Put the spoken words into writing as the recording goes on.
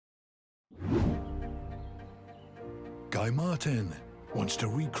Guy Martin wants to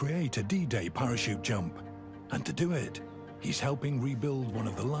recreate a D-Day parachute jump, and to do it, he's helping rebuild one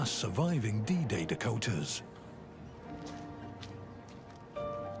of the last surviving D-Day Dakotas.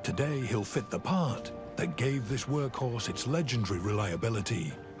 Today, he'll fit the part that gave this workhorse its legendary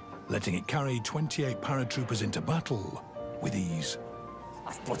reliability, letting it carry 28 paratroopers into battle with ease.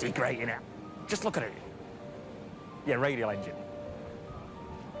 That's bloody great, innit? Just look at it. Yeah, radial engine.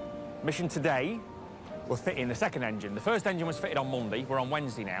 Mission today, we're fitting the second engine. The first engine was fitted on Monday. We're on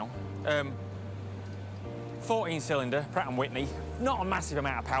Wednesday now. 14-cylinder, Pratt & Whitney. Not a massive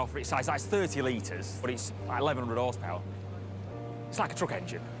amount of power for its size. That's 30 litres, but it's like 1,100 horsepower. It's like a truck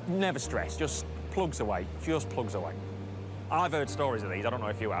engine. Never stressed, just plugs away, just plugs away. I've heard stories of these, I don't know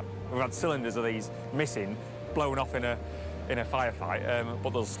if you have. We've had cylinders of these missing, blown off in a firefight, but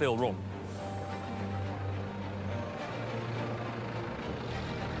they'll still run.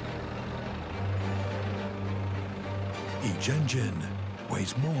 Each engine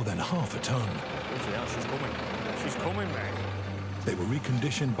weighs more than half a ton. Yeah, she's coming. She's coming, mate. They were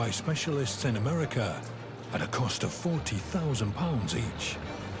reconditioned by specialists in America at a cost of £40,000 each.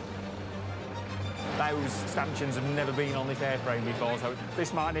 Those stanchions have never been on this airframe before, so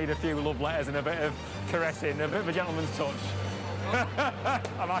this might need a few love letters and a bit of caressing, a bit of a gentleman's touch.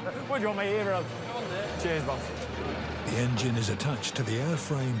 What do you want my ear of? Cheers, boss. The engine is attached to the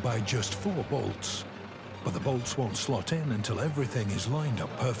airframe by just 4 bolts, but the bolts won't slot in until everything is lined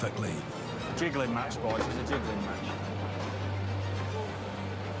up perfectly. Jiggling match, boys. It's a jiggling match.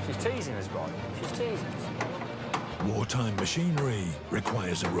 She's teasing us, boy. She's teasing us. Wartime machinery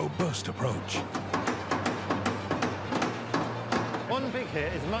requires a robust approach. One big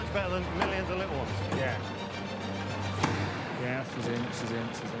hit is much better than millions of little ones. Yeah. Yeah, she's in, she's in,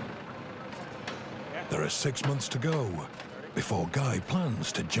 she's in. Yeah. There are 6 months to go before Guy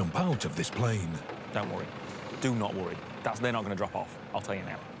plans to jump out of this plane. Don't worry. Do not worry. They're not going to drop off. I'll tell you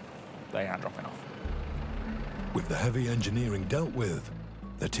now. They aren't dropping off. With the heavy engineering dealt with,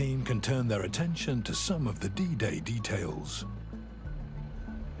 the team can turn their attention to some of the D-Day details.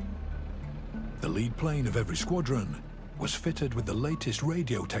 The lead plane of every squadron was fitted with the latest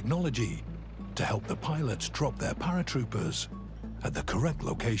radio technology to help the pilots drop their paratroopers at the correct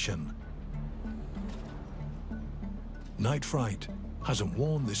location. Night Fright hasn't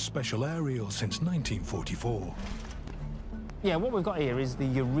worn this special aerial since 1944. Yeah, what we've got here is the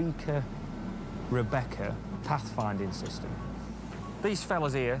Eureka Rebecca pathfinding system. These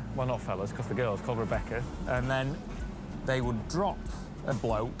fellas here, well, not fellas, because the girl's called Rebecca, and then they would drop a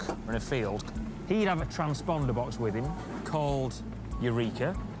bloke in a field. He'd have a transponder box with him called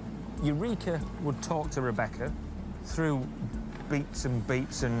Eureka. Eureka would talk to Rebecca through beeps and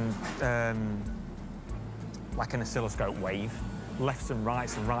beeps and like an oscilloscope wave, lefts and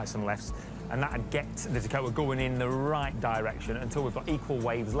rights and rights and lefts, and that'd get the Dakota going in the right direction until we've got equal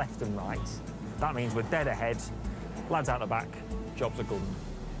waves left and right. That means we're dead ahead, lads out the back, jobs are good.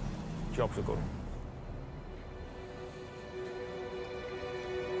 Jobs are good.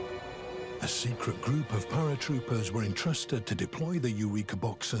 A secret group of paratroopers were entrusted to deploy the Eureka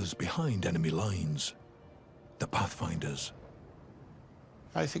boxes behind enemy lines. The Pathfinders.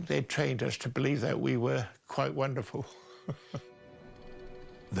 I think they trained us to believe that we were quite wonderful.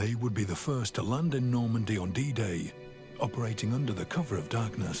 They would be the first to land in Normandy on D-Day, operating under the cover of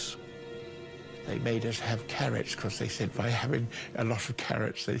darkness. They made us have carrots because they said by having a lot of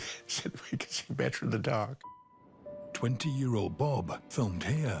carrots, they said we could see better in the dark. 20-year-old Bob filmed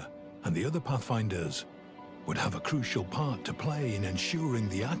here, and the other Pathfinders would have a crucial part to play in ensuring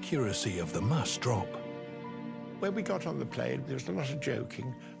the accuracy of the mass drop. When we got on the plane, there was a lot of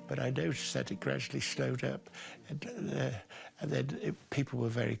joking, but I noticed that it gradually slowed up, and then people were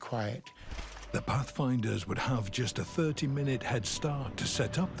very quiet. The Pathfinders would have just a 30-minute head start to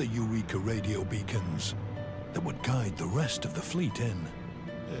set up the Eureka radio beacons that would guide the rest of the fleet in.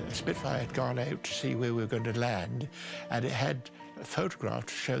 A Spitfire had gone out to see where we were going to land, and it had a photograph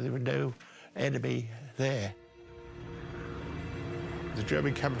to show there were no enemy there. The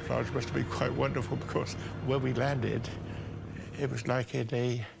German camouflage must have been quite wonderful because when we landed, it was like in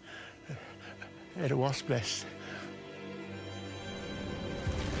a wasp nest.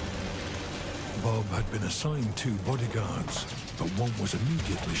 Bob had been assigned 2 bodyguards, but one was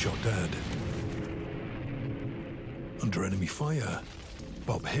immediately shot dead. Under enemy fire,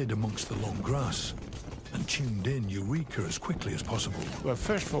 Bob hid amongst the long grass and tuned in Eureka as quickly as possible. Well,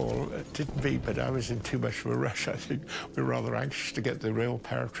 first of all, it didn't beep, but I was in too much of a rush. I think we were rather anxious to get the real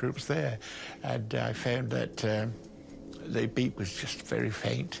paratroops there. And I found that the beep was just very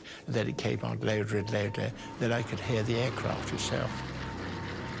faint, and then it came on louder and louder. Then I could hear the aircraft itself.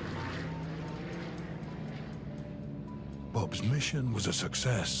 Bob's mission was a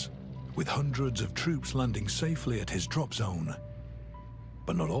success, with hundreds of troops landing safely at his drop zone.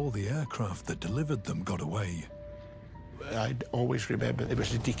 But not all the aircraft that delivered them got away. I always remember there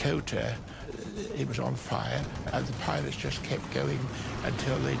was a Dakota, it was on fire, and the pilots just kept going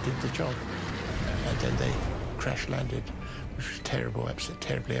until they did the job. And then they crash landed, which was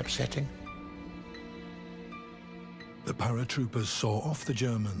terribly upsetting. The paratroopers saw off the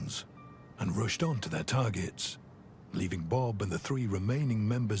Germans and rushed on to their targets, leaving Bob and the 3 remaining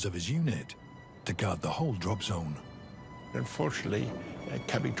members of his unit to guard the whole drop zone. Unfortunately,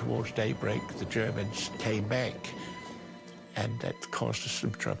 coming towards daybreak, the Germans came back, and that caused us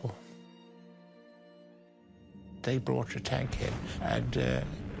some trouble. They brought a tank in, and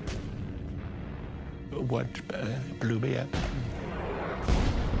one blew me up.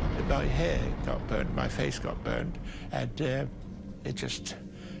 My hair got burned, my face got burned, and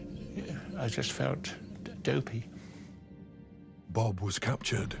I just felt dopey. Bob was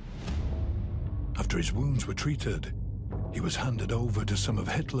captured. After his wounds were treated, he was handed over to some of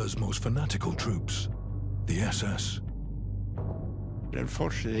Hitler's most fanatical troops, the SS.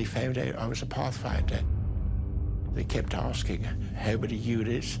 Unfortunately, they found out I was a pathfinder. They kept asking, how many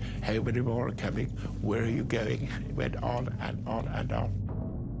units, how many more are coming, where are you going? It went on and on and on.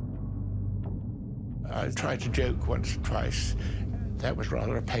 I tried to joke once or twice. That was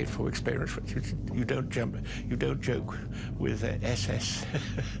rather a painful experience. You don't joke with SS.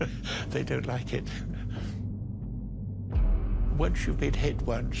 They don't like it. Once you've been hit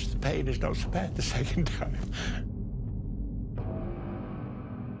once, the pain is not so bad the second time.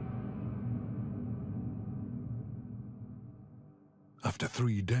 After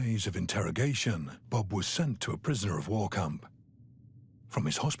 3 days of interrogation, Bob was sent to a prisoner of war camp. From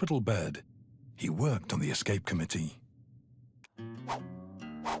his hospital bed, he worked on the escape committee.